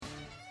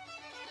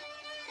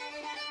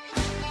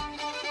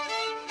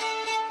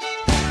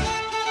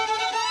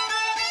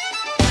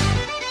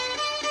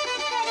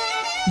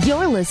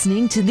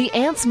listening to the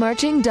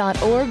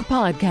AntsMarching.org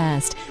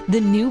podcast, the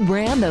new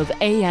brand of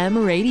AM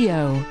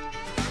radio.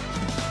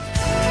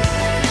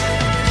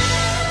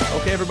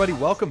 Okay, everybody,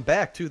 welcome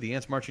back to the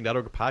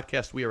AntsMarching.org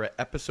podcast. We are at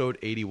episode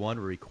 81.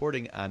 We're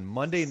recording on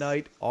Monday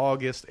night,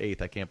 August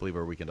 8th. I can't believe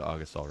we're a week into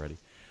August already.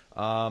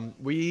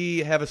 We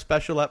have a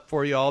special up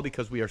for you all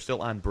because we are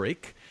still on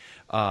break.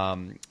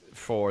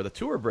 For the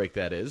tour break,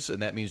 that is,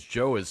 and that means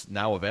Joe is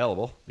now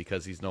available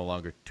because he's no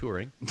longer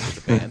touring with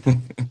the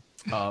band.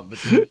 But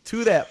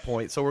to that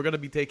point, so we're going to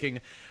be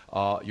taking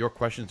your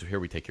questions. Here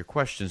we take your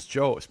questions.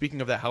 Joe,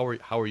 speaking of that, how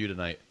are you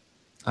tonight?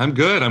 I'm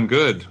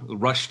good.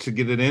 Rushed to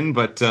get it in,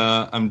 but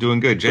I'm doing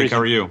good. Jake, how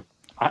are you?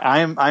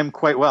 I'm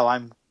quite well.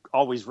 I'm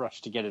always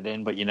rushed to get it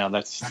in, but you know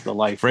that's the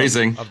life.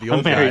 Phrasing of the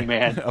old guy. Married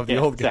man of the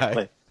old guy.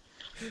 Exactly.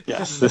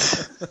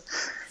 Yes.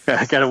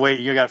 I gotta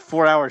wait. You got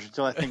 4 hours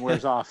until that thing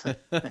wears off,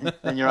 and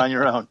then you're on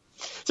your own.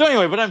 So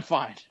anyway, but I'm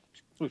fine.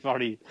 We've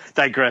already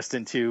digressed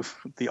into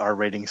the R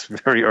ratings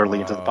very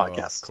early into the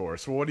podcast. Of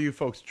course. Well, what are you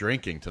folks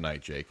drinking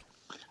tonight, Jake?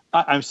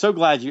 I'm so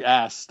glad you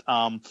asked.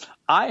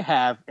 I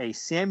have a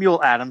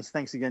Samuel Adams.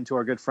 Thanks again to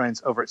our good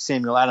friends over at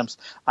Samuel Adams.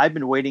 I've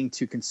been waiting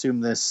to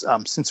consume this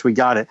since we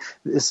got it.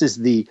 This is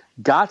the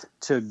Got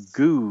to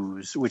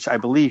Goose, which I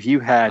believe you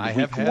had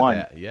week one.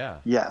 That, yeah.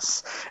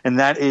 Yes. And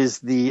that is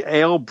the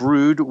ale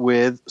brewed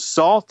with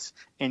salt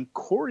and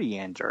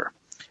coriander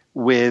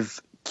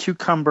with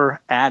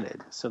cucumber added.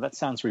 So that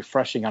sounds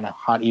refreshing on a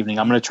hot evening.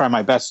 I'm going to try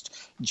my best,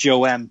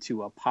 Joe M,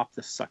 to pop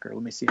this sucker.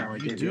 Let me see how I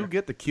do. You do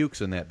get the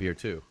cukes in that beer,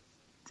 too.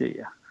 Do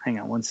you? Hang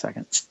on one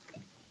second.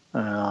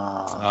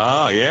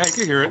 Yeah, I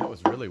can hear it. That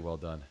was really well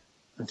done.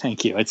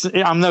 Thank you.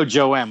 I'm no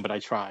Joe M, but I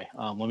try.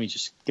 Let me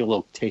just get a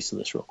little taste of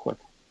this real quick.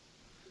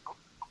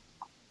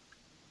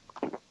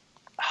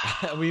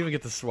 We even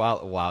get to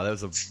swallow. Wow,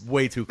 that was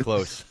way too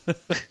close.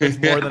 It's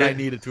more than I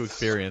needed to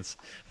experience.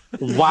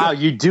 Wow,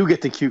 you do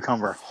get the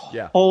cucumber.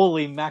 Yeah.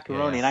 Holy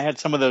macaroni. Yeah. And I had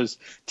some of those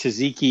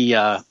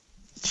tzatziki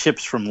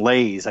chips from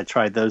Lay's. I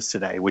tried those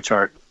today, which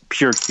are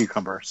pure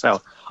cucumber.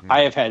 So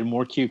I have had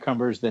more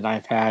cucumbers than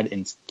I've had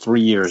in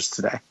 3 years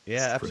today.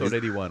 Yeah, episode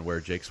 81, where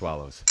Jake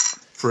swallows.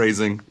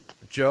 Phrasing.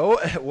 Joe,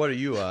 what are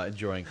you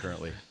enjoying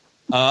currently?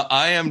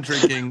 I am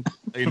drinking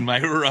in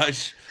my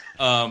rush.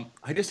 I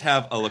just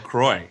have a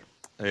LaCroix,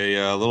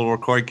 a little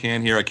LaCroix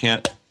can here. I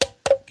can't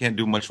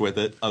do much with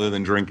it other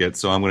than drink it,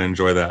 so I'm going to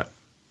enjoy that.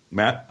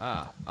 Matt?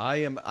 I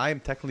am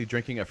technically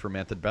drinking a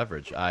fermented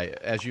beverage.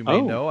 As you may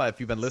know, if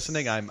you've been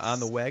listening, I'm on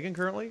the wagon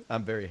currently.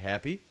 I'm very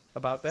happy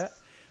about that.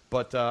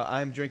 But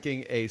I'm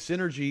drinking a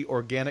Synergy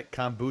Organic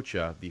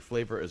Kombucha. The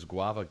flavor is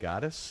Guava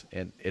Goddess,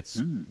 and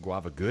it's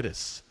Guava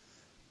Goodness.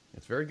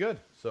 It's very good.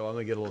 So I'm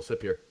going to get a little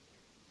sip here.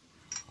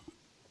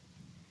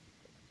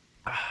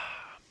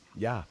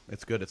 Yeah,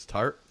 it's good. It's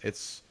tart.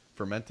 It's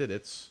fermented.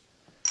 It's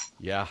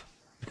good.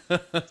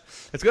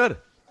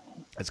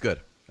 It's good.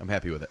 I'm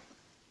happy with it.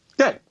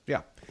 Good.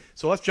 Yeah.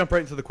 So let's jump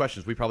right into the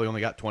questions. We probably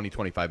only got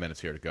 25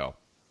 minutes here to go.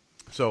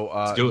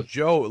 So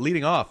Joe,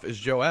 leading off is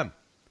Joe M.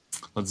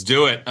 Let's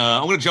do it.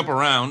 I'm going to jump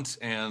around,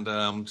 and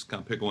I'm just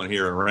going to pick one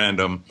here at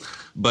random.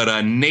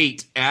 But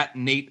Nate, at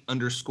Nate_MCC,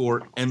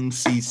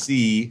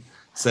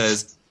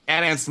 says,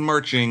 at Anson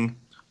Marching,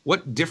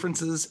 what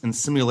differences and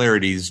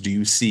similarities do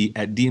you see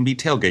at D&B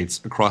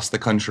tailgates across the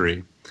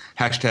country?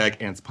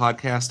 Hashtag Ants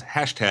Podcast,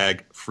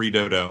 hashtag Free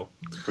Dodo.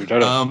 Free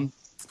Dodo.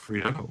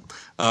 Free Dodo.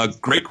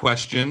 Great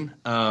question.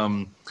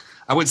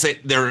 I would say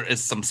there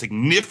is some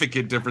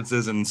significant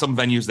differences in some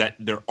venues that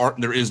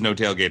there is no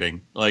tailgating.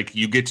 Like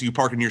you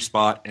park in your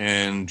spot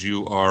and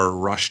you are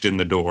rushed in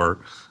the door.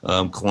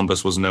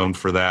 Columbus was known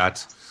for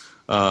that.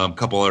 A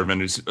couple other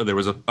venues, there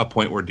was a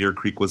point where Deer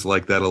Creek was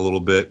like that a little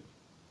bit.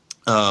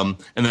 And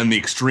then the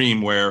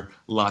extreme where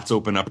lots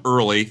open up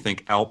early.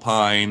 Think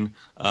Alpine.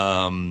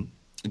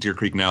 Deer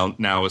Creek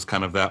now is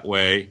kind of that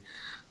way.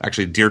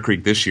 Actually, Deer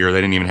Creek this year,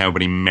 they didn't even have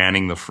anybody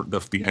manning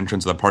the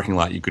entrance of the parking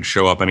lot. You could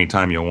show up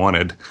anytime you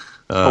wanted.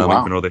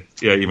 Wow.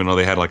 Even though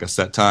they had like a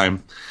set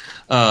time,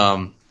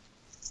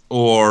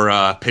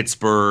 or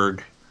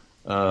Pittsburgh,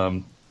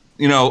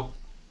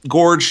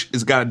 Gorge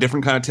has got a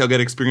different kind of tailgate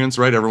experience,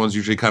 right? Everyone's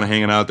usually kind of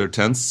hanging out at their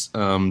tents,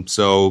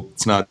 so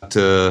it's not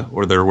or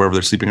wherever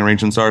their sleeping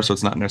arrangements are. So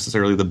it's not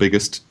necessarily the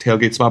biggest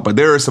tailgate spot, but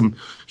there are some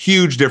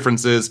huge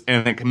differences,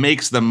 and it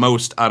makes the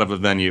most out of a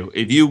venue.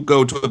 If you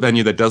go to a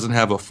venue that doesn't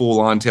have a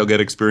full-on tailgate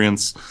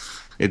experience,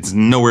 it's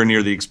nowhere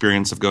near the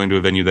experience of going to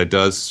a venue that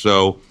does.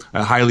 So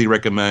I highly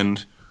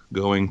recommend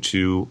going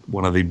to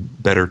one of the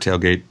better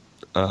tailgate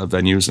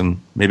venues,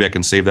 and maybe I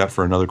can save that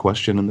for another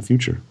question in the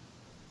future.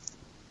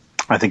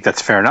 I think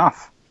that's fair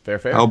enough. Fair.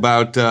 How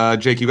about,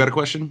 Jake, you got a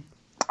question?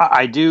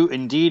 I do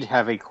indeed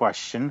have a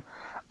question,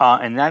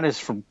 and that is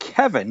from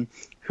Kevin,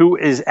 who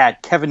is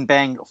at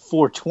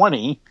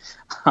KevinBang420,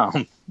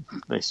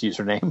 nice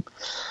username,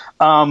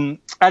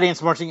 at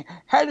Anson Marching.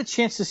 Had a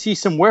chance to see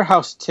some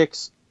warehouse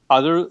ticks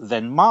other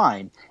than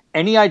mine.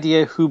 Any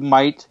idea who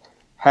might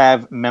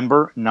have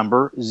member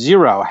number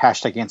 0?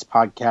 Hashtag Ants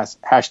Podcast,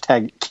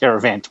 hashtag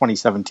Caravan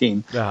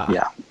 2017.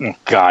 Yeah.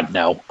 God,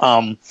 no.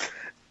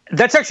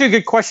 That's actually a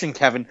good question,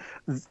 Kevin.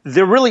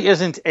 There really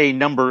isn't a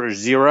number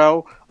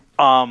 0.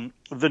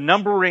 The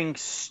numbering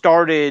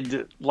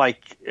started,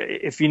 like,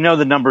 if you know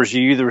the numbers,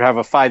 you either have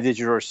a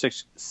 5-digit or a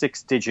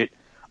six-digit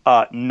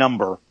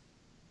number.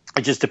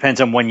 It just depends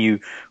on when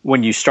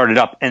you started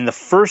up. And the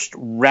first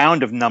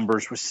round of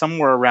numbers was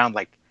somewhere around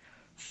like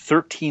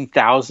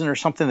 13,000 or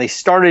something. They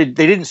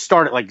didn't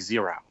start at like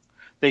 0.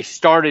 They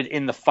started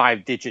in the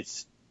 5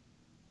 digits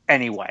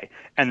anyway,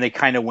 and they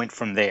kind of went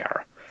from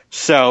there.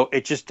 So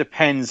it just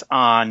depends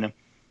on,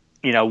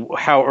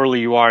 how early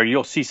you are.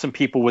 You'll see some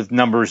people with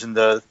numbers in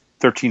the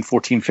 13,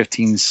 14,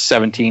 15s,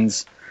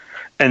 17s,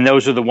 and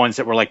those are the ones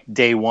that were like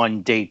day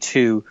 1, day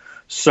 2,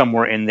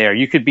 somewhere in there.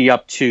 You could be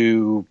up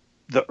to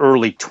the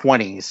early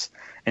 20s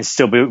and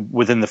still be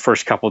within the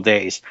first couple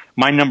days.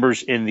 My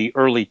number's in the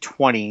early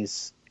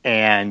 20s,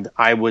 and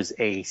I was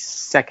a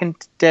second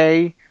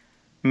day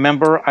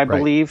member, I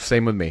believe.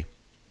 Same with me.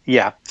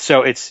 Yeah.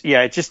 So it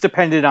just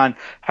depended on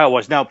how it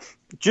was. Now,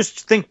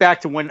 just think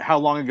back to how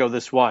long ago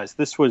this was.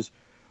 This was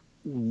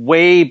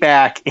way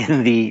back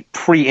in the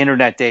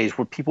pre-internet days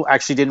where people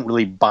actually didn't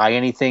really buy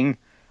anything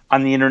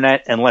on the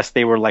internet unless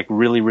they were like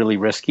really, really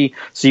risky.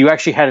 So you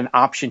actually had an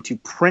option to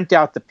print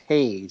out the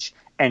page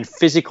and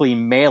physically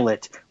mail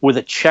it with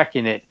a check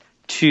in it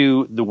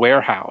to the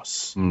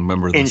warehouse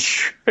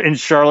in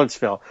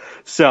Charlottesville.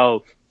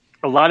 So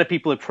a lot of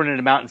people had printed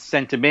them out and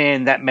sent them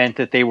in. That meant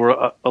that they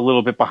were a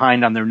little bit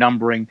behind on their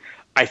numbering.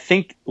 I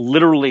think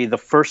literally the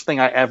first thing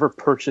I ever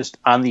purchased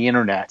on the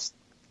internet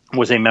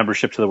was a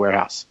membership to the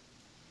warehouse.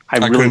 I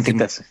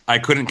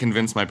couldn't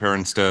convince my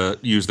parents to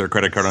use their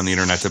credit card on the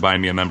internet to buy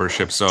me a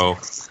membership, so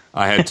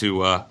I had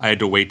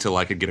to wait till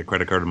I could get a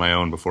credit card of my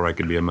own before I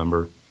could be a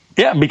member.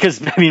 Yeah,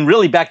 because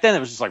really back then it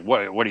was just like,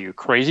 what are you,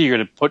 crazy? You're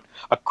going to put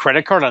a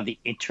credit card on the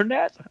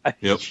internet?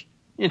 Yep.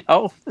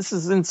 This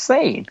is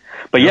insane.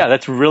 But yeah,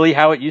 that's really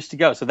how it used to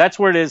go. So that's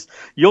where it is.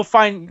 You'll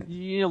find,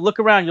 look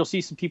around, you'll see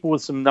some people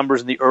with some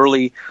numbers in the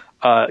early,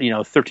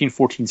 13, 14s,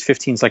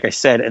 15s, like I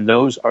said, and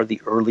those are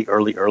the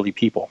early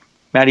people.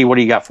 Maddie, what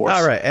do you got for us?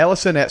 All right.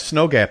 Allison at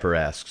Snowgapper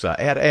asks,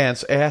 at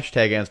Ants,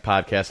 hashtag Ants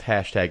Podcast,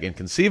 hashtag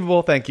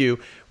Inconceivable. Thank you.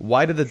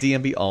 Why did the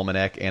DMB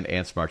Almanac and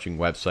Ants Marching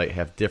website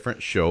have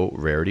different show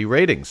rarity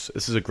ratings?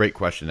 This is a great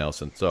question,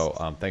 Allison.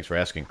 So thanks for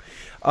asking.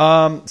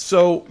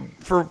 So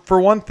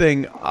for one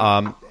thing,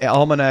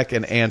 Almanac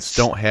and Ants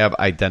don't have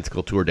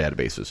identical tour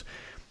databases.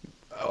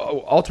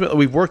 Ultimately,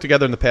 we've worked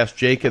together in the past.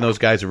 Jake and those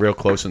guys are real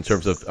close in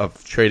terms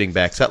of trading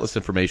back setlist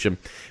information.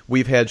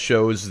 We've had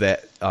shows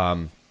that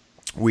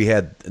we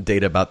had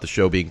data about the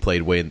show being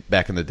played way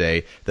back in the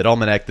day that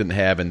Almanac didn't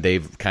have, and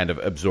they've kind of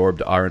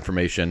absorbed our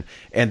information.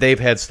 And they've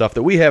had stuff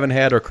that we haven't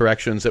had or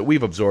corrections that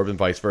we've absorbed and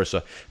vice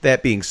versa.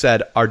 That being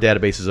said, our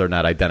databases are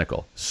not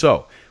identical.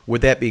 So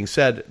with that being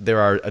said, there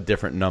are a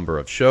different number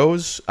of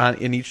shows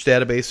in each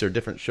database. There are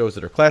different shows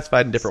that are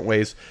classified in different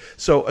ways.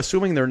 So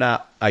assuming they're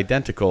not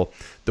identical,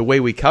 the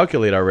way we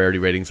calculate our rarity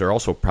ratings are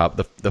also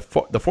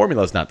the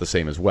formula is not the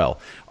same as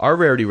well. Our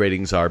rarity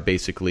ratings are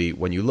basically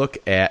when you look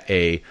at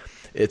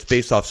it's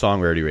based off song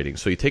rarity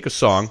ratings. So you take a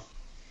song,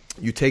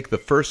 you take the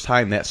first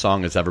time that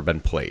song has ever been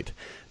played.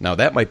 Now,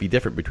 that might be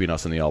different between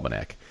us and the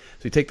Almanac.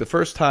 So you take the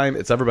first time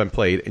it's ever been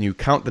played, and you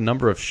count the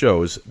number of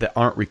shows that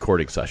aren't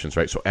recording sessions,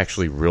 right? So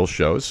actually real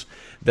shows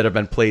that have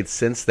been played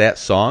since that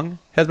song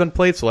has been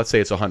played. So let's say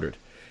it's 100.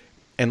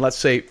 And let's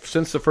say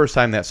since the first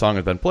time that song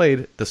has been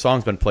played, the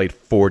song's been played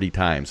 40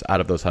 times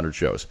out of those 100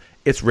 shows.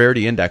 Its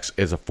rarity index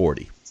is a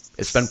 40.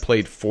 It's been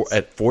played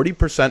at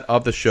 40%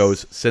 of the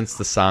shows since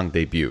the song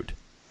debuted.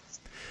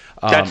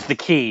 That's the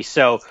key.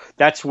 So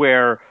that's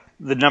where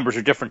the numbers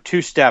are different.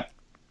 Two-Step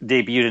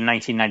debuted in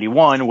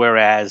 1991,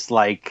 whereas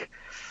like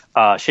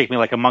Shake Me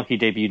Like a Monkey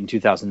debuted in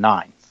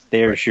 2009.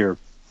 There's your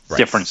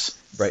difference.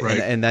 Right.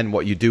 And then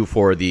what you do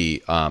for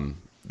the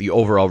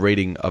overall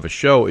rating of a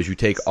show is you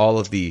take all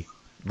of the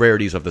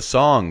rarities of the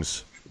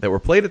songs that were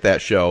played at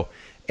that show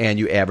and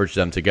you average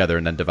them together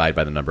and then divide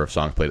by the number of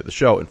songs played at the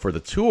show. And for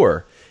the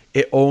tour,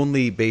 it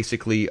only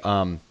basically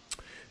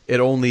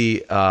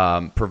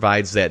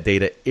provides that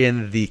data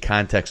in the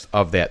context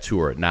of that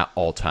tour, not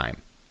all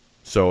time.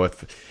 So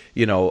if,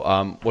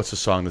 what's a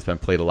song that's been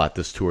played a lot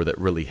this tour that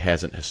really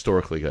hasn't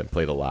historically been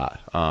played a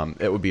lot?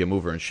 It would be a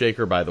Mover and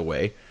Shaker, by the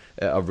way,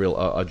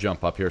 a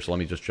jump up here. So let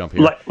me just jump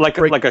here. Like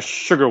a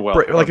Sugar Will.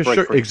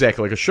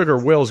 Exactly. Like a Sugar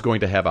Will is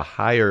going to have a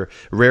higher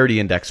rarity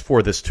index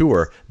for this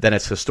tour than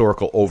its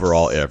historical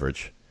overall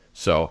average.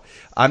 So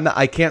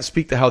I can't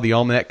speak to how the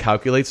Almanac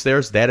calculates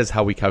theirs. That is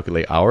how we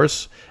calculate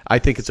ours. I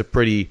think it's a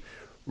pretty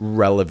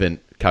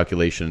relevant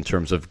calculation in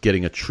terms of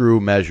getting a true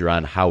measure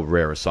on how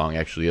rare a song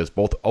actually is,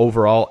 both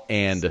overall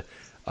and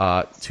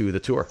to the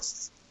tour.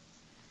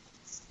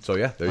 So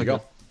yeah, there you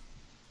go.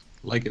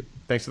 Like it.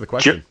 Thanks for the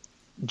question.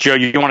 Joe,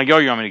 you want to go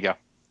or you want me to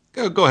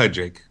go? Go ahead,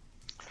 Jake.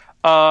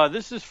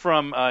 This is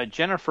from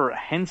Jennifer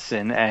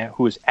Henson,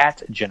 who is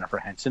at Jennifer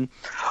Henson.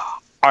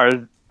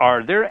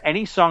 Are there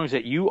any songs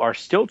that you are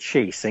still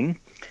chasing,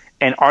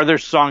 and are there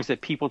songs that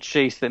people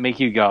chase that make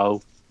you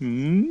go,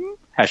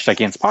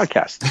 Hashtag Ants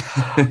Podcast.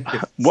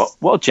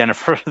 Well,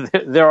 Jennifer,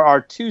 there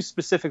are two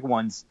specific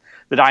ones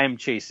that I am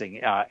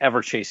chasing,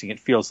 ever chasing. It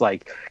feels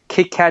like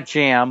Kit Kat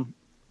Jam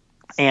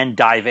and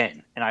Dive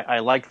In. And I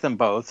like them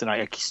both, and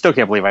I still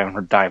can't believe I haven't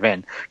heard Dive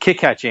In. Kit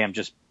Kat Jam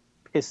just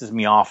pisses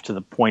me off to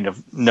the point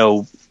of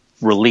no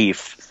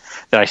relief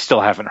that I still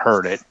haven't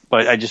heard it.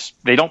 But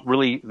they've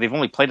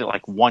only played it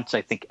like once,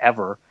 I think,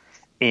 ever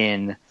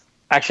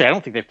actually, I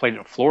don't think they've played it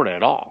in Florida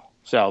at all.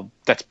 So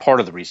that's part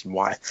of the reason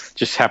why. It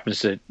just happens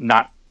to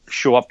not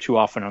show up too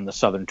often on the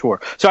Southern tour.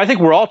 So I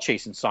think we're all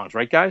chasing songs,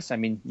 right, guys? I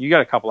mean, you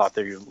got a couple out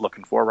there you're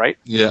looking for, right?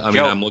 Yeah, I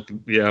mean, I'm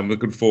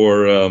looking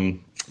for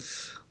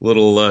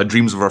little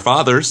Dreams of Our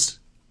Fathers.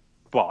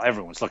 Well,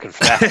 everyone's looking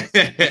for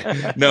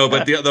that. No,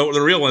 but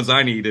the real ones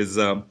I need is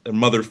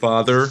Mother,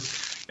 Father,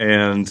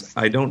 and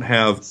I don't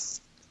have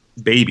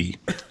Baby,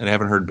 and I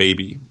haven't heard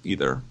Baby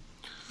either.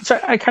 So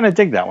I kind of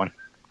dig that one.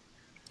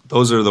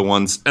 Those are the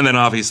ones, and then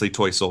obviously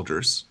Toy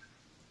Soldiers.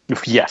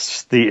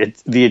 Yes, the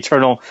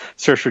eternal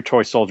search for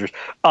toy soldiers.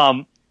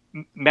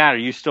 Matt, are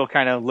you still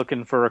kind of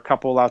looking for a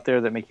couple out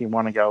there that make you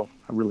want to go?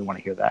 I really want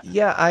to hear that.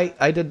 Yeah,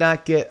 I did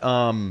not get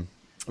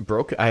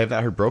Broken. I have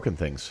not heard Broken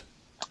Things.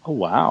 Oh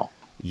wow.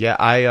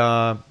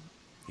 Yeah,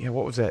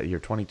 what was that year?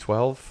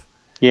 2012.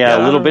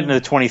 Yeah, a little bit into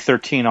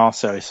 2013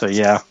 also. So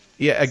yeah.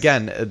 Yeah,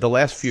 again, the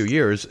last few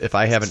years, if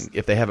they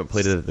haven't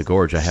played it at the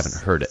Gorge, I haven't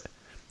heard it.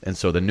 And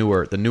so the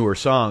newer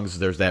songs,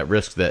 there's that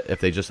risk that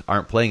if they just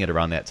aren't playing it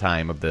around that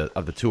time of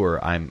the tour,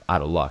 I'm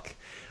out of luck.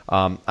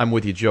 I'm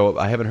with you, Joe.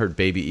 I haven't heard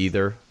Baby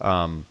either.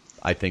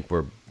 I think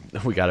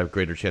we got a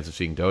greater chance of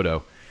seeing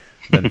Dodo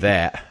than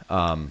that.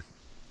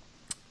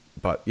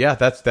 But yeah,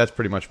 that's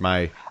pretty much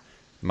my.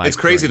 It's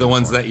crazy the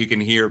ones that you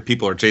can hear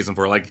people are chasing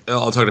for. Like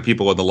I'll talk to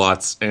people in the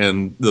lots,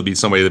 and there'll be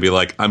somebody that'll be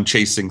like, "I'm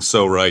chasing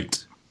So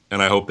Right,"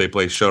 and I hope they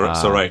play So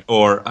Right.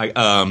 Or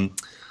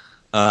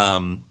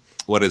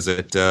what is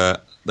it?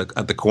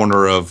 At the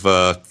corner of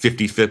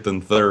 55th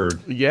and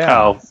 3rd.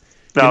 Yeah.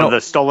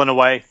 The Stolen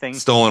Away thing.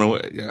 Stolen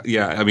Away.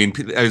 Yeah. I mean,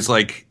 I was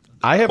like,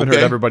 I haven't heard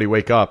Everybody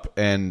Wake Up,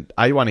 and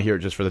I want to hear it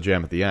just for the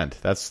jam at the end.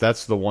 That's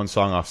the one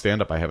song off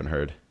Stand Up I haven't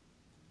heard.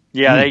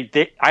 Yeah,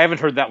 I haven't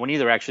heard that one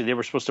either, actually. They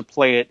were supposed to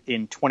play it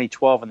in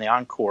 2012 in the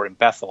Encore in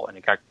Bethel, and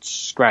it got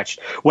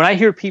scratched. When I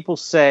hear people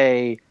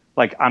say,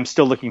 like, I'm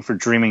still looking for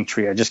Dreaming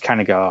Tree, I just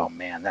kind of go, oh,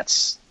 man,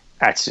 that's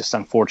just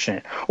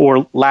unfortunate.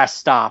 Or Last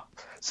Stop.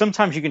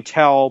 Sometimes you can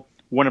tell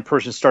when a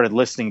person started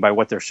listening by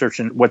what they're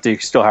searching, what they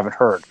still haven't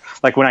heard.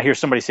 Like when I hear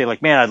somebody say,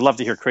 like, man, I'd love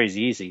to hear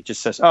Crazy Easy, it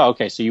just says, oh,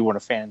 okay, so you weren't a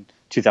fan in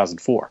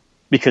 2004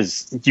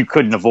 because you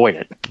couldn't avoid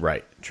it.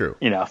 Right, true.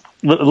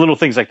 Little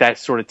things like that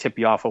sort of tip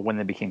you off of when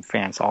they became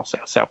fans also.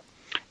 So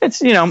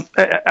it's,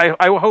 I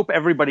hope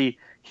everybody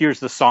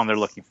hears the song they're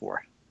looking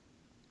for,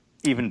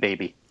 even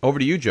Baby. Over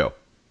to you, Joe.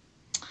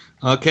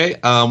 Okay,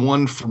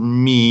 one for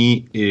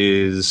me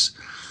is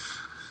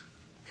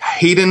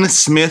Hayden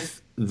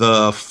Smith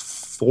the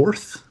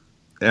Fourth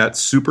at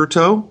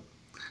Supertoe.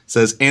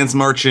 Says, Ants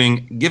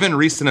Marching, given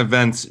recent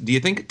events, do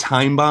you think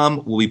Time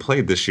Bomb will be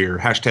played this year?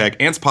 Hashtag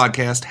Ants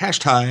Podcast,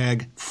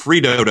 hashtag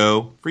Free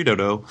Dodo. It's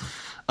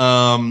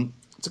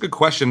a good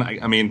question.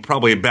 I mean,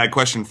 probably a bad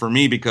question for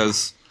me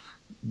because,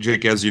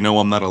 Jake, as you know,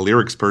 I'm not a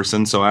lyrics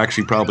person, so I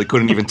actually probably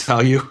couldn't even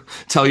tell you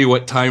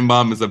what Time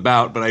Bomb is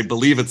about, but I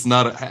believe it's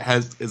not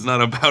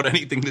about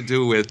anything to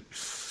do with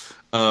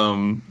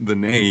the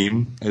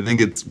name. I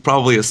think it's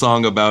probably a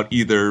song about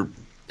either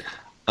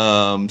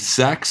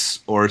sex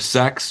or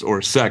sex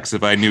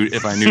if I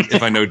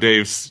know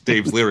Dave's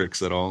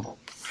lyrics at all.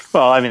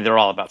 Well, I mean, they're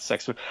all about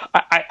sex.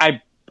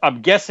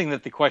 I'm guessing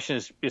that the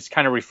question is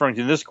kind of referring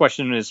to, this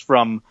question is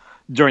from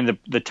during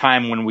the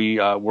time when we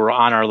were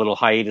on our little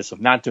hiatus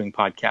of not doing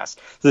podcasts.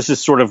 This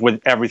is sort of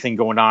with everything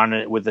going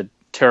on with the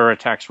terror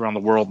attacks around the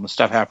world and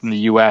stuff happening in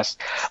the U.S.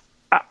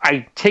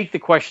 I take the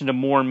question to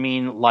more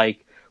mean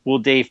like, will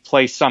Dave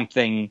play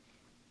something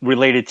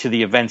related to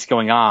the events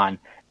going on?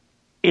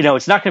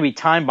 It's not going to be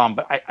Time Bomb,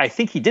 but I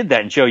think he did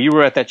that. And Joe, you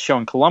were at that show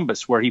in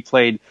Columbus where he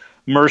played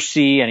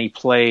Mercy and he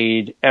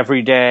played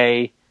Every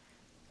Day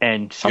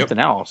and something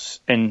else.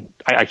 And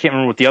I can't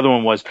remember what the other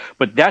one was,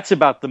 but that's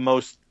about the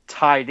most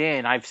tied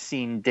in I've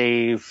seen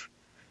Dave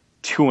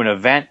to an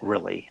event,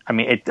 really. I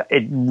mean,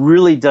 it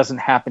really doesn't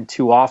happen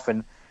too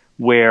often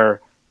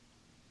where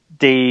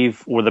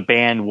Dave or the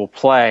band will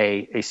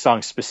play a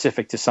song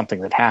specific to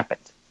something that happened.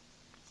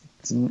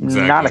 It's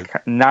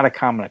not a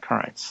common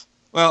occurrence.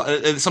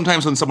 Well,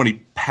 sometimes when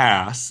somebody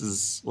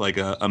passes, like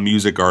a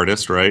music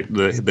artist, right,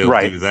 they'll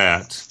do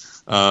that.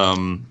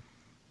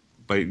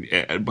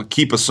 But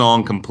keep a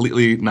song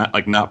completely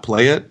not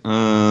play it.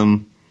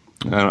 I'm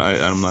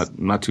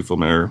not too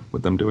familiar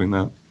with them doing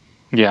that.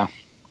 Yeah.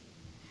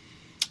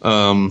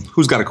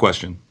 Who's got a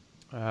question?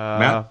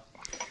 Matt?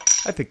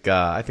 I think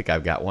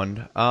I've got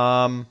one.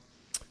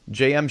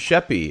 JM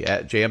Sheppy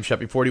at JM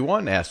Sheppy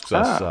 41 asks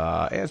us,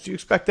 do you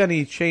expect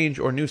any change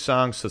or new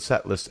songs to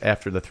set list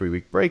after the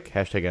 3-week break?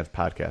 Hashtag Ants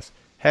Podcast.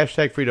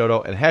 Hashtag Free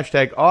Dodo and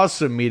hashtag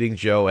awesome meeting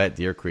Joe at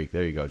Deer Creek.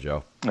 There you go,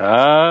 Joe.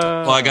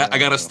 Well, I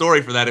got a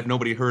story for that if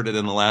nobody heard it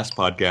in the last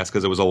podcast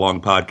because it was a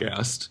long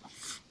podcast.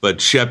 but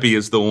Sheppy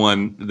is the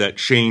one that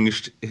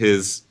changed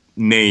his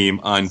name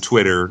on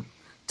Twitter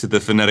to the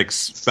phonetic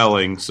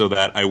spelling so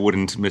that I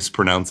wouldn't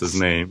mispronounce his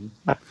name.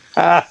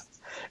 That's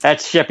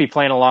Sheppy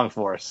playing along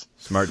for us.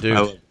 Smart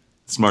dude.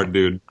 Smart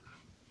dude.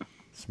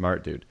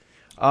 Smart dude.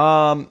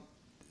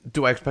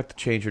 Do I expect to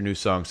change your new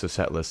songs to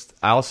set list?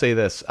 I'll say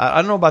this. I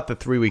don't know about the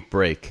 3-week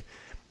break.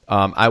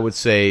 I would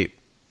say,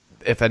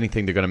 if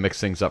anything, they're going to mix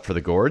things up for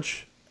the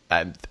Gorge.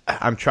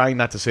 I'm trying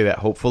not to say that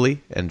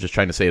hopefully and just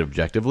trying to say it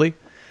objectively.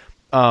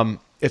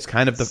 It's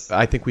kind of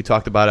I think we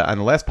talked about it on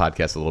the last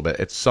podcast a little bit.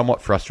 It's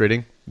somewhat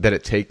frustrating that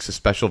it takes a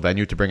special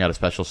venue to bring out a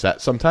special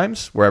set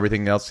sometimes, where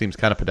everything else seems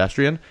kind of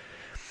pedestrian.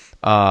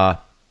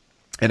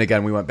 And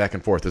again, we went back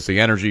and forth. Does the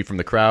energy from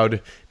the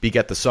crowd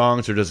beget the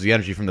songs, or does the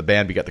energy from the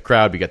band beget the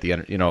crowd, beget the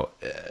energy?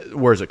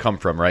 Where does it come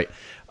from, right?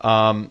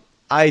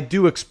 I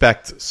do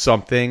expect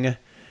something.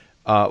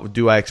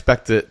 Do I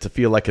expect it to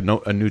feel like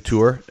a new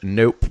tour?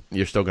 Nope.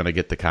 You're still going to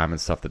get the common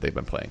stuff that they've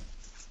been playing.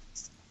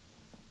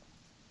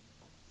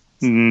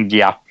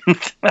 Yeah.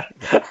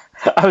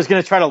 I was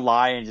going to try to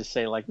lie and just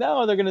say, like,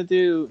 no, they're going to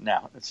do...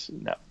 No.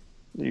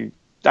 I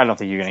don't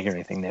think you're going to hear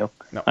anything new,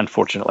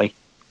 unfortunately.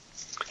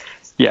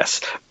 Yes.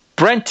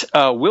 Brent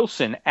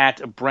Wilson at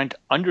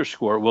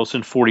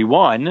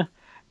Brent_Wilson41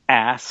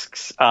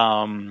 asks,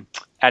 at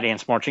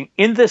Ants Marching,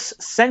 in this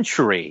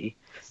century,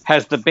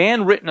 has the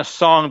band written a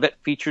song that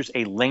features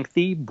a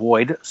lengthy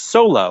Boyd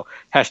solo?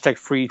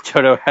 #free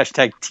Toto,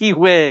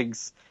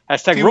 #T-Wigs, Roll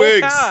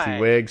Tide.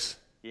 T-Wigs.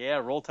 Yeah,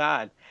 Roll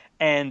Tide.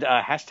 And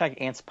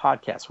 #Ants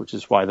Podcast, which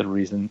is why the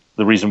reason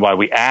why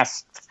we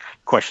asked the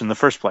question in the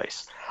first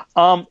place.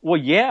 Well,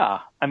 yeah.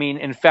 I mean,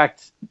 in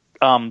fact,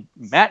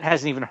 Matt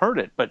hasn't even heard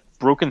it, but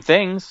Broken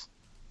Things.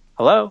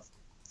 Hello,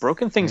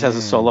 Broken Things has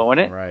a solo in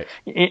it. Right.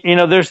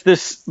 There's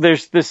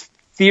this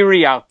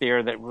theory out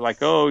there that we're like,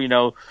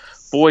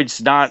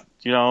 Boyd's not,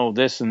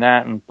 this and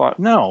that, and but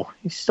no,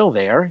 he's still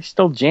there. He's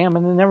still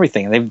jamming and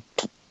everything. They've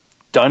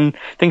done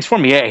things for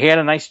me. He had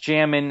a nice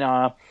jam in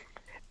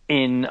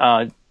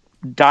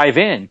Dive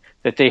In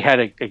that they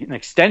had an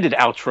extended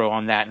outro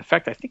on that. In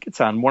fact, I think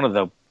it's on one of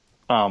the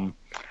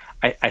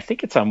I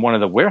think it's on one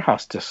of the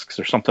warehouse discs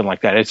or something like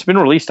that. It's been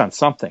released on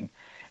something,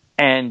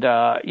 and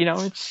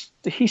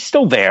he's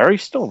still there.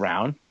 He's still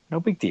around. No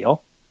big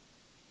deal.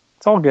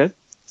 It's all good.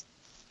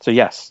 So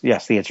yes, the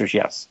answer is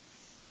yes.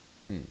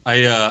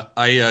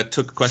 I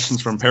took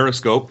questions from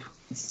Periscope.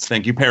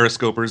 Thank you,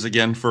 Periscopers,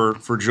 again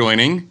for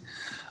joining.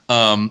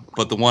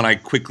 But the one I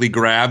quickly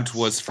grabbed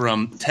was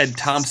from Ted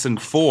Thompson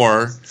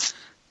 4.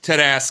 Ted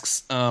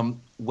asks,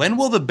 when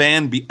will the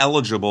band be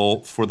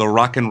eligible for the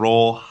Rock and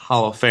Roll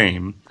Hall of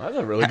Fame? That's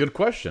a really good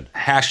question.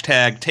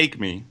 #Take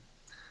Me.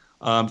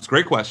 It's a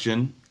great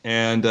question.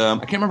 And I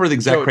can't remember the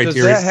exact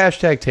criteria. Does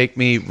that #Take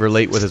Me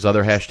relate with his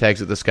other hashtags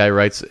that this guy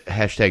writes?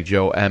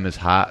 #Joe M is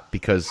hot,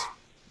 because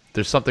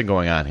there's something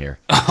going on here.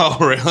 Oh,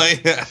 really?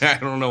 I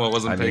don't know. I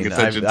wasn't paying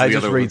attention to the I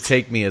just other read ones.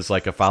 Take Me as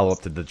like a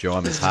follow-up to the Joe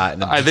M is hot,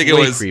 and I think it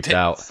was creeped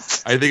out.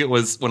 I think it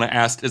was when I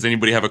asked, does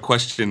anybody have a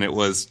question? It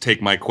was,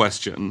 take my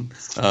question.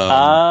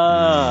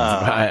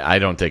 I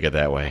don't take it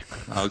that way.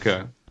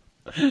 Okay.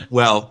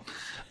 Well,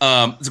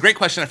 it's a great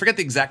question. I forget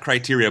the exact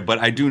criteria, but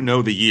I do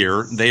know the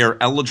year. They are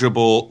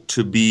eligible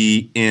to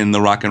be in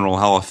the Rock and Roll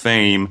Hall of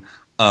Fame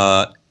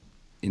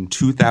in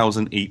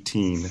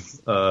 2018,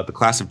 the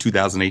class of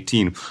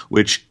 2018,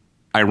 which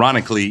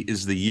ironically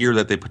is the year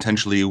that they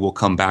potentially will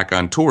come back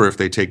on tour. If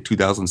they take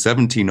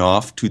 2017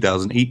 off,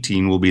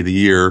 2018 will be the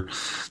year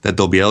that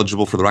they'll be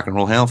eligible for the Rock and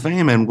Roll Hall of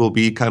Fame, and will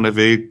be kind of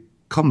a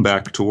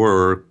comeback tour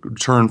or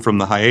return from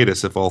the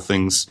hiatus if all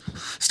things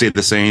stay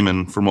the same,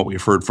 and from what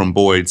we've heard from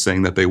Boyd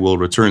saying that they will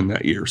return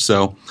that year.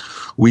 So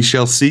we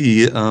shall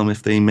see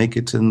if they make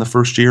it in the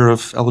first year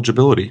of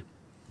eligibility.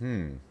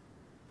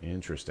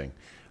 Interesting.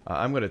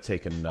 I'm going to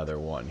take another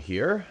one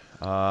here.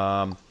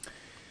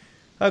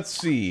 Let's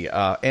see.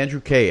 Andrew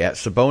K. at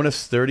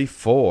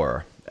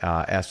Sabonis34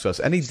 asks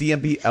us, any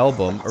DMB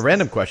album, a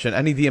random question,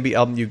 any DMB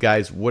album you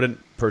guys wouldn't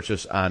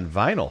purchase on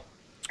vinyl?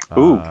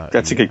 Ooh,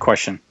 that's a good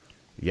question.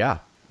 Yeah.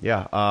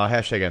 #Ants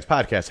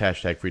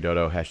Podcast, #Free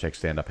Dodo,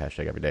 #Stand Up,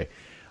 #Everyday.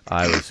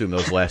 I would assume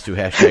those last two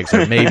hashtags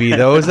are maybe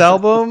those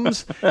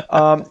albums.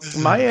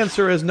 My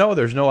answer is no.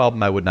 There's no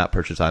album I would not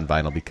purchase on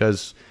vinyl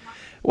because,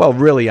 well,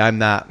 really, I'm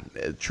not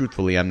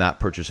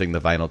purchasing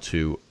the vinyl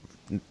to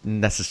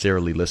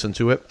necessarily listen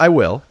to it. I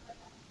will,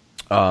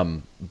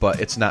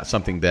 but it's not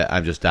something that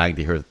I'm just dying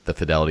to hear the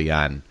fidelity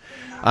on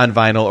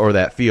vinyl or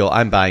that feel.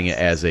 I'm buying it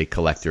as a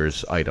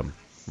collector's item,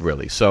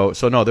 really. So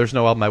no, there's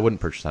no album I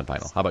wouldn't purchase on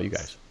vinyl. How about you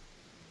guys?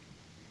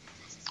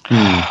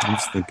 I'm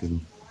just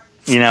thinking.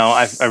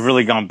 I've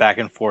really gone back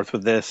and forth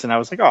with this, and I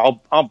was like,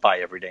 I'll buy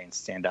Everyday and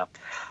Stand Up.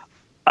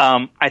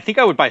 I think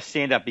I would buy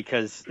Stand Up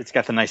because it's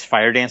got the nice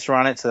fire dancer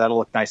on it, so that'll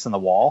look nice on the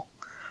wall.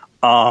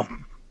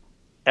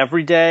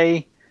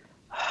 Everyday,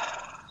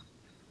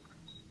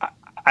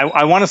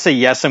 I want to say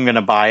yes, I'm going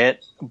to buy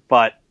it,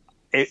 but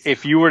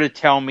if you were to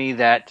tell me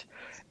that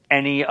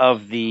any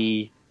of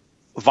the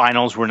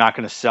vinyls were not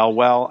going to sell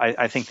well,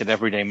 I think that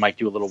Everyday might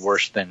do a little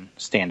worse than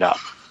Stand Up.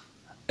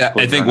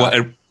 I think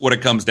what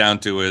it comes down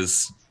to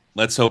is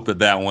let's hope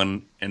that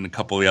one and a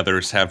couple of the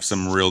others have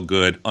some real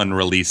good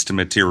unreleased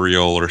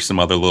material or some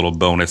other little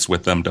bonus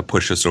with them to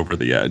push us over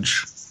the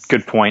edge.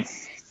 Good point.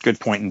 Good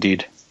point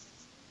indeed.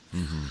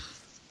 Mm-hmm.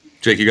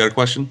 Jake, you got a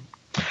question?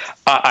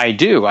 I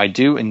do. I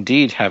do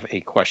indeed have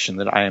a question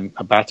that I am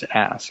about to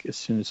ask as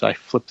soon as I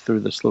flip through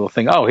this little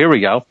thing. Oh, here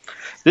we go.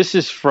 This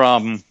is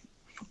from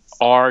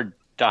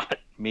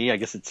r.me. I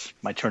guess it's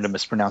my turn to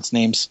mispronounce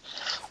names.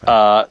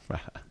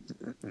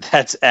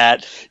 That's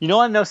at,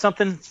 I know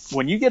something.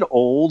 When you get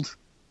old,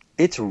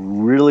 it's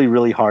really,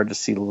 really hard to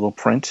see the little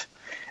print.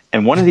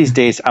 And one of these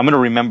days, I'm going to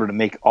remember to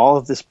make all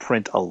of this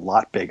print a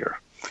lot bigger.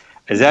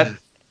 Is that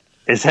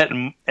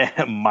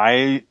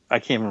my, I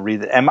can't even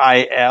read it,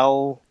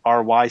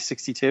 MILRY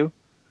 62?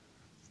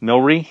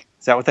 Milry?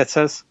 Is that what that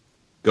says?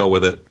 Go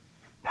with it.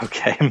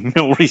 Okay,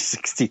 Milry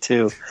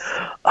 62.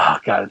 Oh,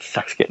 God, it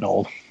sucks getting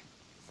old.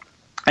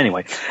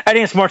 Anyway, at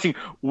Ants Marching,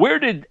 where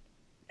did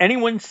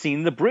anyone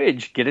seen the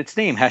bridge get its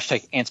name?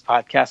 Hashtag Ants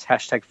Podcast,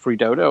 hashtag Free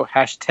Dodo,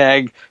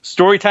 hashtag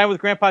Storytime with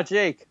Grandpa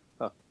Jake.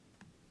 Oh,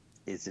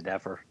 is it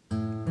ever?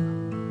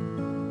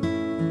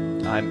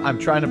 I'm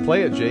trying to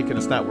play it, Jake, and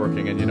it's not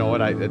working. And you know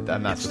what?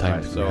 I'm not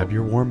surprised. So have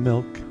your warm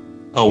milk.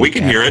 Oh, we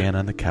can hear it. And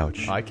on the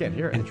couch. I can't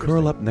hear it. And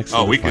curl up next to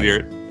the the we can fire hear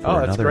it.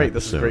 Oh, that's great.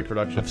 This is great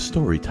production. Of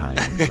Storytime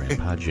with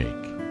Grandpa Jake.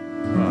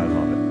 Oh, I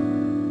love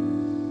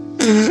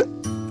it.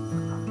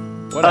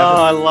 Whatever.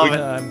 Oh, I love it.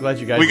 I'm glad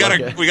you guys. We got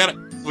a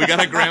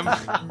Graham.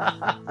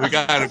 We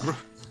got a.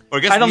 Or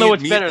I guess I don't know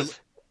what's better.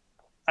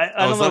 I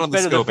don't know what's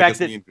better. The fact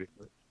that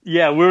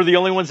we're the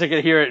only ones that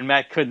could hear it, and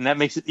Matt couldn't. That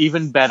makes it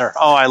even better.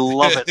 Oh, I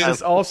love it.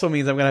 This also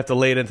means I'm going to have to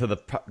lay it into the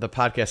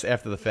podcast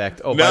after the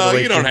fact. Oh, no, by the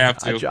way, you don't have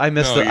to. I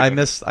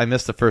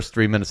missed the first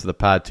 3 minutes of the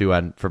pod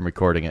too from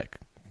recording it.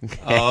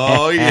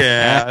 Oh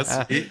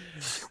yeah.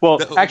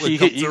 Well, actually,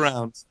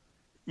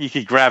 you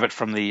could grab it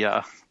from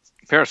the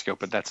Periscope,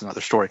 but that's another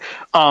story.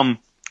 At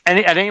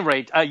any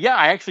rate, I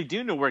actually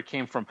do know where it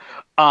came from.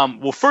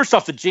 Well, first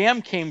off, the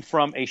jam came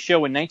from a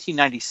show in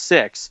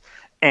 1996,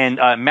 and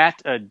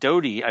Matt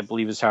Doty, I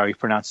believe is how he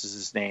pronounces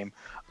his name,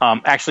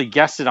 actually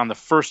guested on the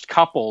first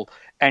couple.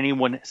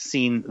 Anyone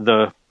seen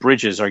the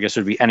bridges? Or I guess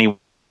it would be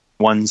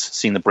anyone's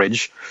seen the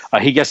bridge.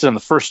 He guessed it on the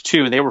first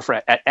two. They were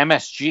at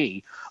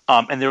MSG,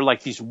 and they're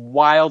like these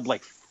wild,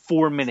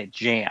 4-minute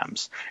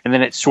jams, and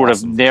then it's sort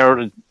of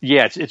narrowed.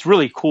 Yeah, it's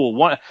really cool.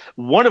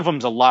 One of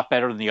them's a lot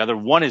better than the other.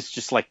 One is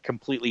just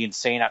completely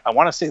insane. I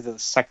want to say that the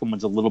second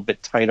one's a little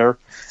bit tighter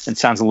and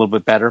sounds a little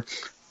bit better.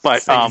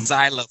 But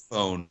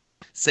xylophone.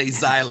 Say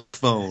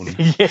xylophone.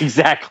 Yeah,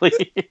 exactly.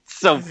 It's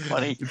so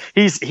funny.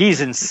 He's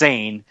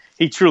insane.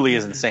 He truly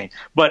is insane.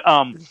 But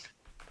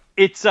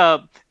it's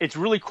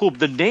really cool.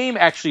 The name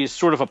actually is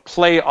sort of a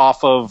play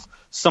off of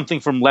something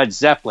from Led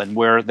Zeppelin,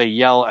 where they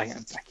yell. I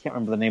can't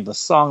remember the name of the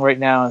song right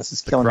now. This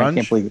is killing me. I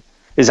can't believe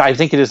it. I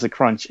think it is the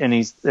Crunch, and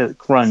he's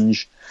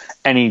Crunge,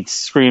 and he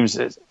screams,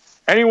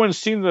 "Anyone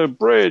seen the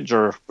bridge?"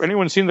 or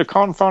 "Anyone seen the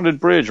confounded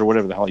bridge?" or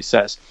whatever the hell he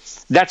says.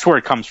 That's where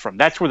it comes from.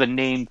 That's where the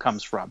name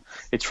comes from.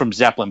 It's from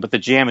Zeppelin, but the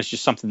jam is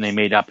just something they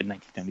made up in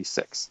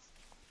 1996.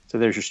 So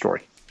there's your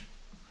story.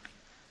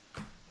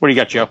 What do you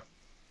got, Joe?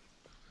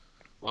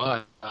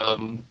 Well,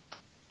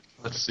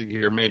 let's see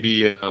here.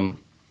 Maybe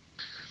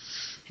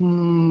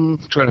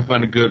trying to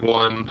find a good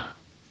one.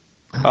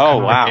 Oh,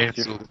 wow. I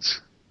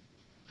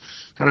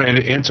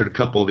answered a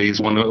couple of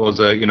these. One was,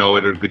 what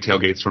are good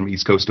tailgates from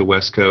East Coast to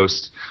West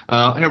Coast.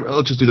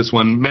 Let's just do this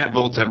one. Matt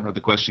Volts, I haven't read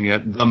the question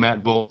yet. The Matt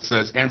Volts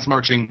says, Ants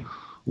Marching,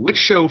 which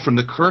show from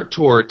the current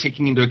tour,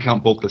 taking into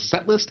account both the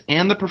set list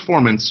and the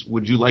performance,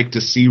 would you like to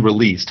see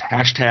released?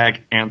 Hashtag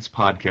Ants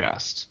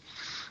Podcast.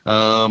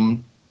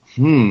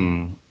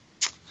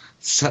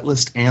 Set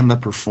list and the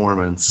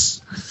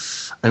performance.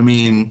 I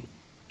mean,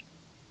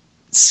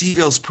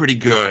 Seaville's pretty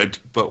good,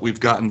 but we've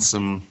gotten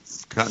some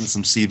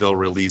Seaville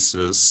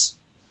releases.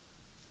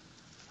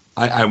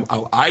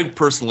 I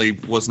personally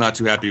was not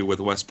too happy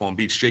with West Palm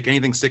Beach. Jake,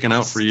 anything sticking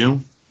out for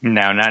you?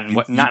 No,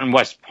 not in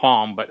West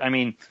Palm, but I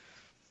mean,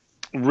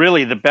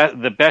 really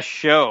the best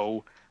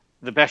shows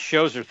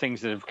are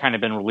things that have kind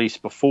of been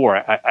released before.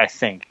 I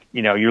think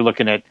you're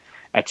looking at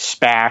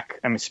SPAC.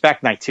 I mean,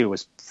 SPAC Night 2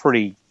 was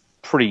pretty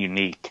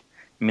unique.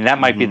 I mean, that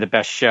might be the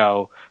best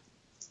show.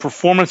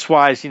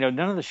 Performance-wise, none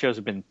of the shows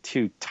have been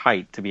too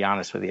tight, to be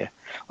honest with you.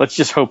 Let's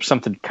just hope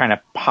something kind of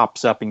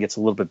pops up and gets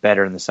a little bit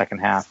better in the second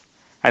half.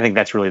 I think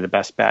that's really the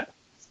best bet.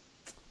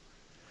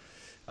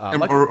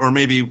 Or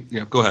maybe,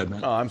 go ahead,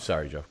 man. Oh, I'm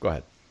sorry, Joe. Go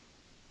ahead.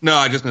 No,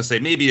 I was just going to say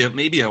maybe a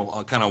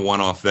kind of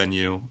one-off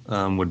venue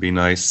would be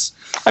nice.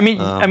 I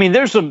mean,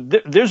 there's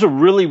a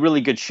really, really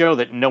good show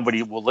that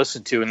nobody will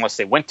listen to unless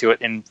they went to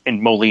it in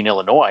Moline,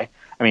 Illinois.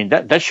 I mean,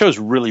 that show's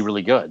really,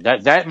 really good.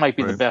 That might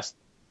be the best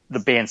the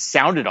band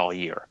sounded all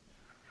year.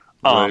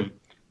 Right.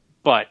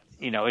 But,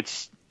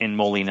 it's in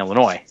Moline,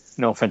 Illinois.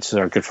 No offense to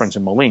our good friends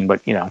in Moline,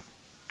 but,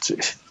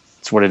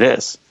 it's what it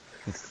is.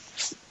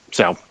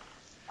 So,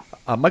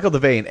 Michael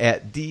Devane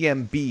at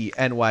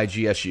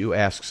DMBNYGSU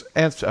asks,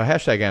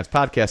 hashtag Ants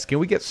Podcast, can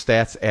we get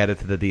stats added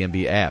to the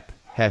DMB app?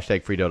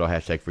 Hashtag Free Dodo,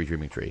 hashtag Free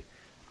Dreaming Tree.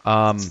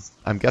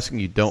 I'm guessing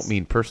you don't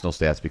mean personal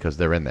stats because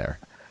they're in there.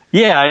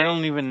 Yeah, I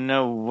don't even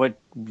know what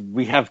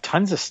we have.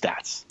 Tons of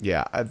stats.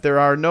 Yeah, there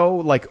are no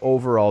like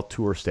overall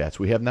tour stats.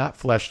 We have not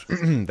fleshed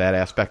that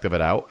aspect of it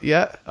out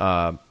yet.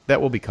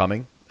 That will be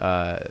coming.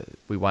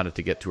 We wanted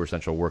to get Tour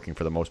Central working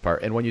for the most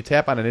part. And when you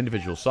tap on an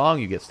individual song,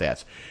 you get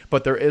stats.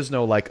 But there is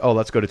no like, oh,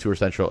 let's go to Tour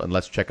Central and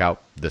let's check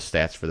out the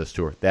stats for this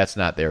tour. That's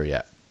not there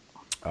yet.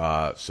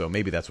 So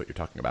maybe that's what you're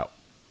talking about.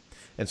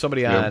 And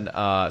somebody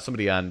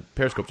on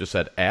Periscope just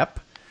said app.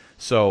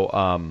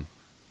 So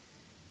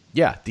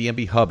yeah,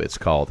 DMB Hub it's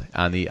called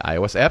on the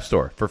iOS App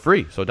Store for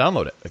free. So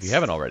download it if you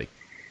haven't already.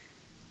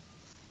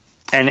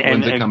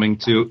 When's it coming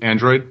to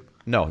Android?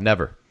 No,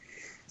 never.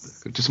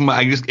 You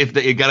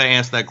gotta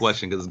ask that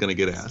question because it's gonna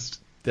get asked.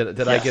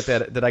 Did I get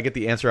that? Did I get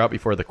the answer out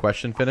before the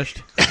question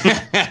finished?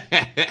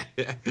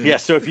 Yeah.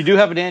 So if you do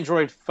have an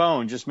Android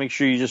phone, just make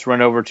sure you just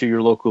run over to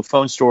your local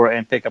phone store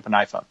and pick up an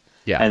iPhone.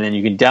 Yeah. And then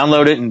you can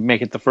download it and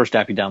make it the first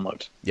app you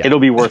download. Yeah. It'll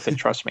be worth it.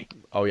 Trust me.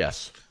 Oh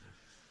yes.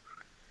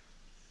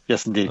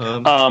 Yes, indeed.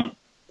 Go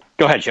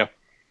ahead, Joe.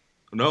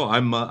 No,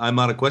 I'm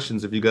out of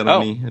questions. If you got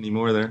any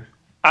more there,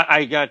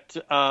 I got.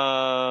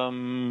 How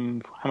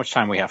much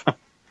time we have?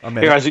 A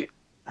minute.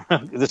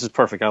 This is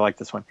perfect. I like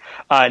this one.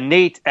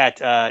 Nate at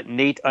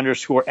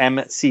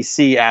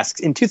Nate_MCC asks,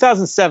 in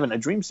 2007, A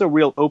Dream So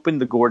Real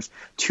opened the Gorge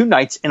 2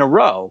 nights in a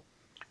row.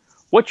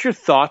 What's your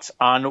thoughts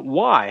on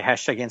why?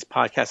 Hashtag Ants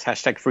Podcast,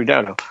 hashtag Free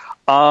Dodo.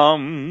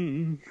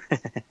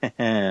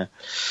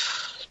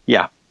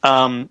 Yeah.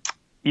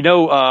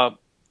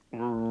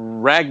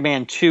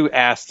 Ragman2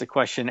 asked a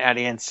question at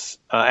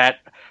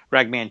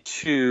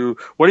Ragman2.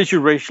 What is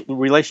your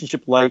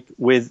relationship like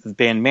with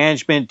band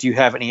management? Do you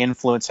have any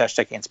influence?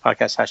 Hashtag Ants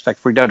Podcast, hashtag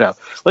Free Dodo.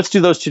 Let's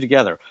do those two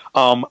together.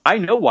 I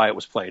know why it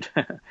was played.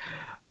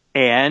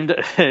 And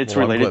it's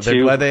related to...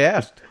 I'm glad they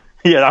asked.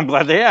 Yeah, I'm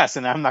glad they asked,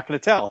 and I'm not going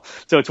to tell.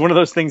 So it's one of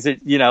those things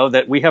that,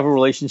 that we have a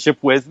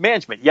relationship with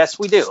management. Yes,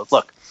 we do.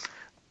 Look,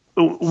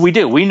 we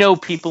do. We know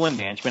people in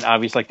management,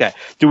 obviously, like that.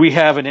 Do we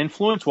have an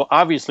influence? Well,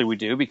 obviously we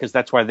do, because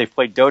that's why they've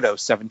played Dodo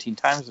 17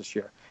 times this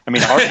year. I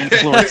mean, our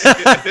influence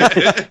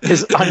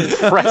is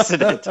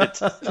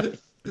unprecedented.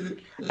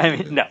 I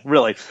mean, no,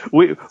 really.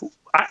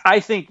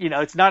 I think,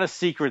 it's not a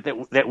secret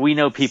that we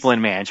know people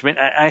in management.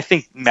 I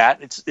think,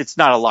 Matt, it's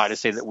not a lie to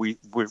say that we're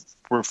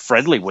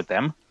friendly with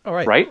them. All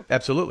right. Right?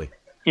 Absolutely.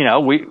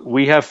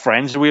 We have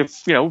friends. We have,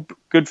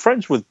 good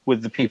friends with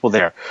the people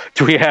there.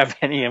 Do we have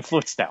any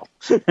influence now?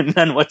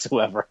 None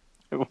whatsoever.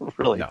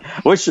 Really. No.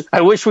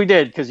 I wish we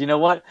did, because you know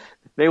what?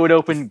 They would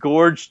open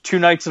Gorge 2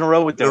 nights in a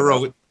row with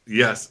them.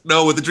 Yes.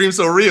 No, with The Dream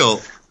So Real.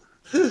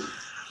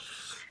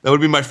 That would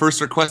be my first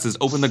request, is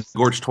open the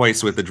Gorge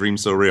twice with The Dream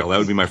So Real. That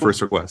would be my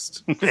first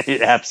request.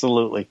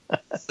 Absolutely.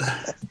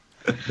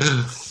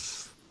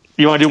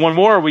 You want to do one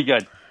more, or are we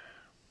good?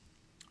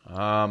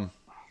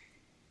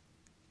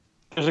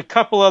 There's a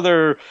couple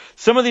other...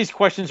 Some of these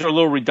questions are a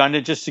little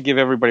redundant, just to give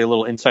everybody a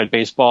little inside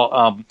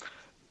baseball.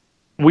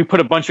 We put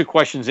a bunch of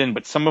questions in,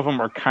 but some of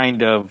them are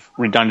kind of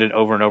redundant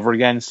over and over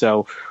again,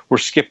 so we're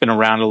skipping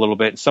around a little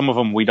bit. Some of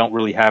them we don't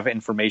really have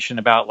information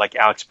about, like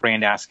Alex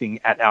Brand asking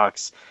at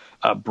Alex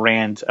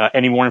Brand,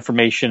 any more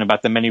information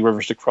about the Many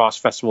Rivers to Cross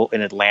Festival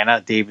in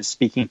Atlanta? Dave is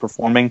speaking,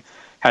 performing.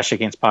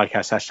 Hashtag Ants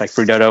Podcast, hashtag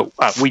Free Dodo.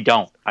 We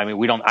don't. I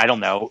mean, I don't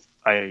know.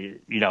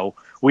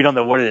 We don't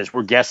know what it is.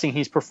 We're guessing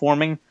he's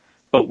performing,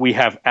 but we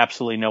have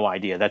absolutely no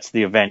idea. That's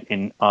the event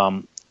in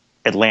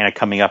Atlanta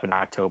coming up in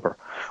October.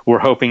 We're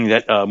hoping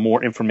that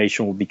more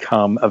information will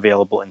become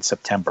available in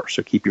September,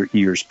 so keep your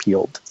ears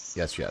peeled.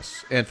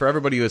 Yes. And for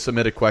everybody who has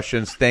submitted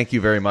questions, thank you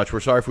very much.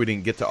 We're sorry if we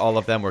didn't get to all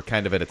of them. We're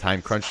kind of at a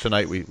time crunch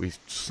tonight. We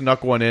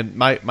snuck one in.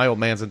 My old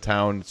man's in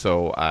town,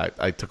 so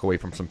I took away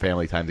from some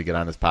family time to get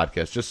on this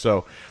podcast. Just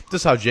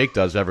how Jake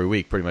does every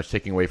week, pretty much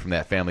taking away from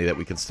that family that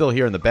we can still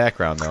hear in the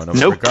background, though.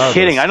 No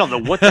kidding. I don't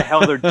know what the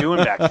hell they're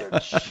doing back there.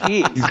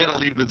 Jeez. He's got to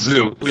leave the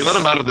zoo. We let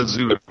him out of the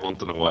zoo every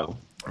once in a while.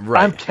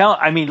 Right.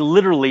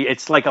 Literally,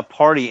 it's like a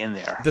party in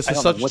there. This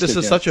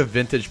is such a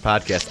vintage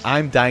podcast.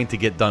 I'm dying to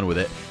get done with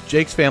it.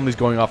 Jake's family's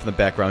going off in the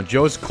background.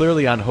 Joe's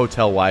clearly on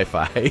hotel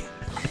Wi-Fi.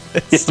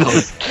 This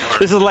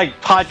is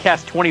like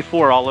podcast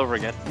 24 all over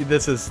again.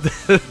 This is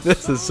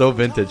so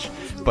vintage.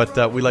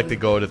 But we like to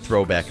go to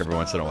throwback every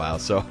once in a while.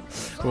 So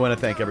we want to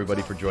thank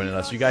everybody for joining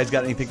us. You guys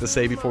got anything to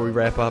say before we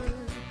wrap up?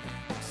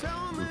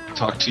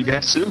 Talk to you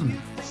guys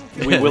soon.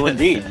 We will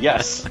indeed,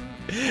 yes.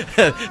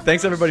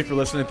 Thanks everybody for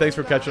listening. Thanks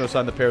for catching us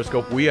on the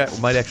Periscope. We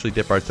might actually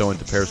dip our toe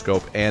into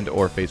Periscope and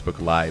or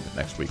Facebook Live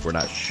next week. We're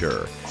not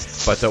sure.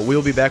 But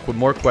we'll be back with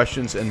more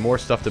questions and more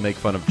stuff to make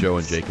fun of Joe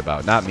and Jake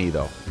about. Not me,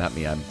 though. Not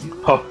me.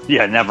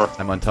 Never.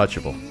 I'm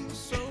untouchable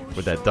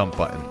with that dump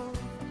button.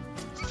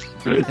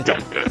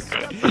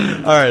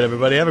 All right,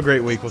 everybody. Have a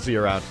great week. We'll see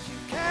you around.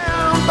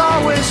 Can't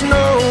always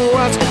know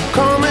what's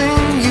coming.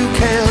 You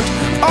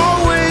can't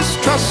always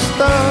trust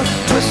the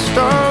twist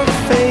of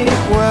fate.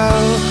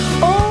 Well,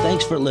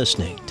 Thanks for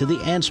listening to the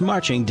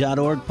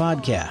AntsMarching.org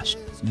podcast.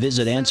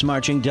 Visit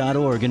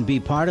AntsMarching.org and be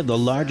part of the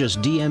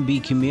largest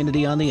DMB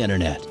community on the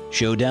internet.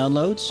 Show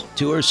downloads,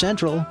 Tour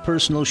Central,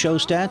 personal show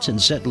stats and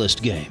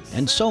setlist game,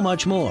 and so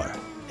much more.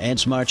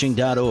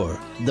 AntsMarching.org,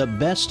 the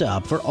best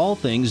stop for all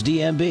things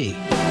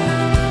DMB.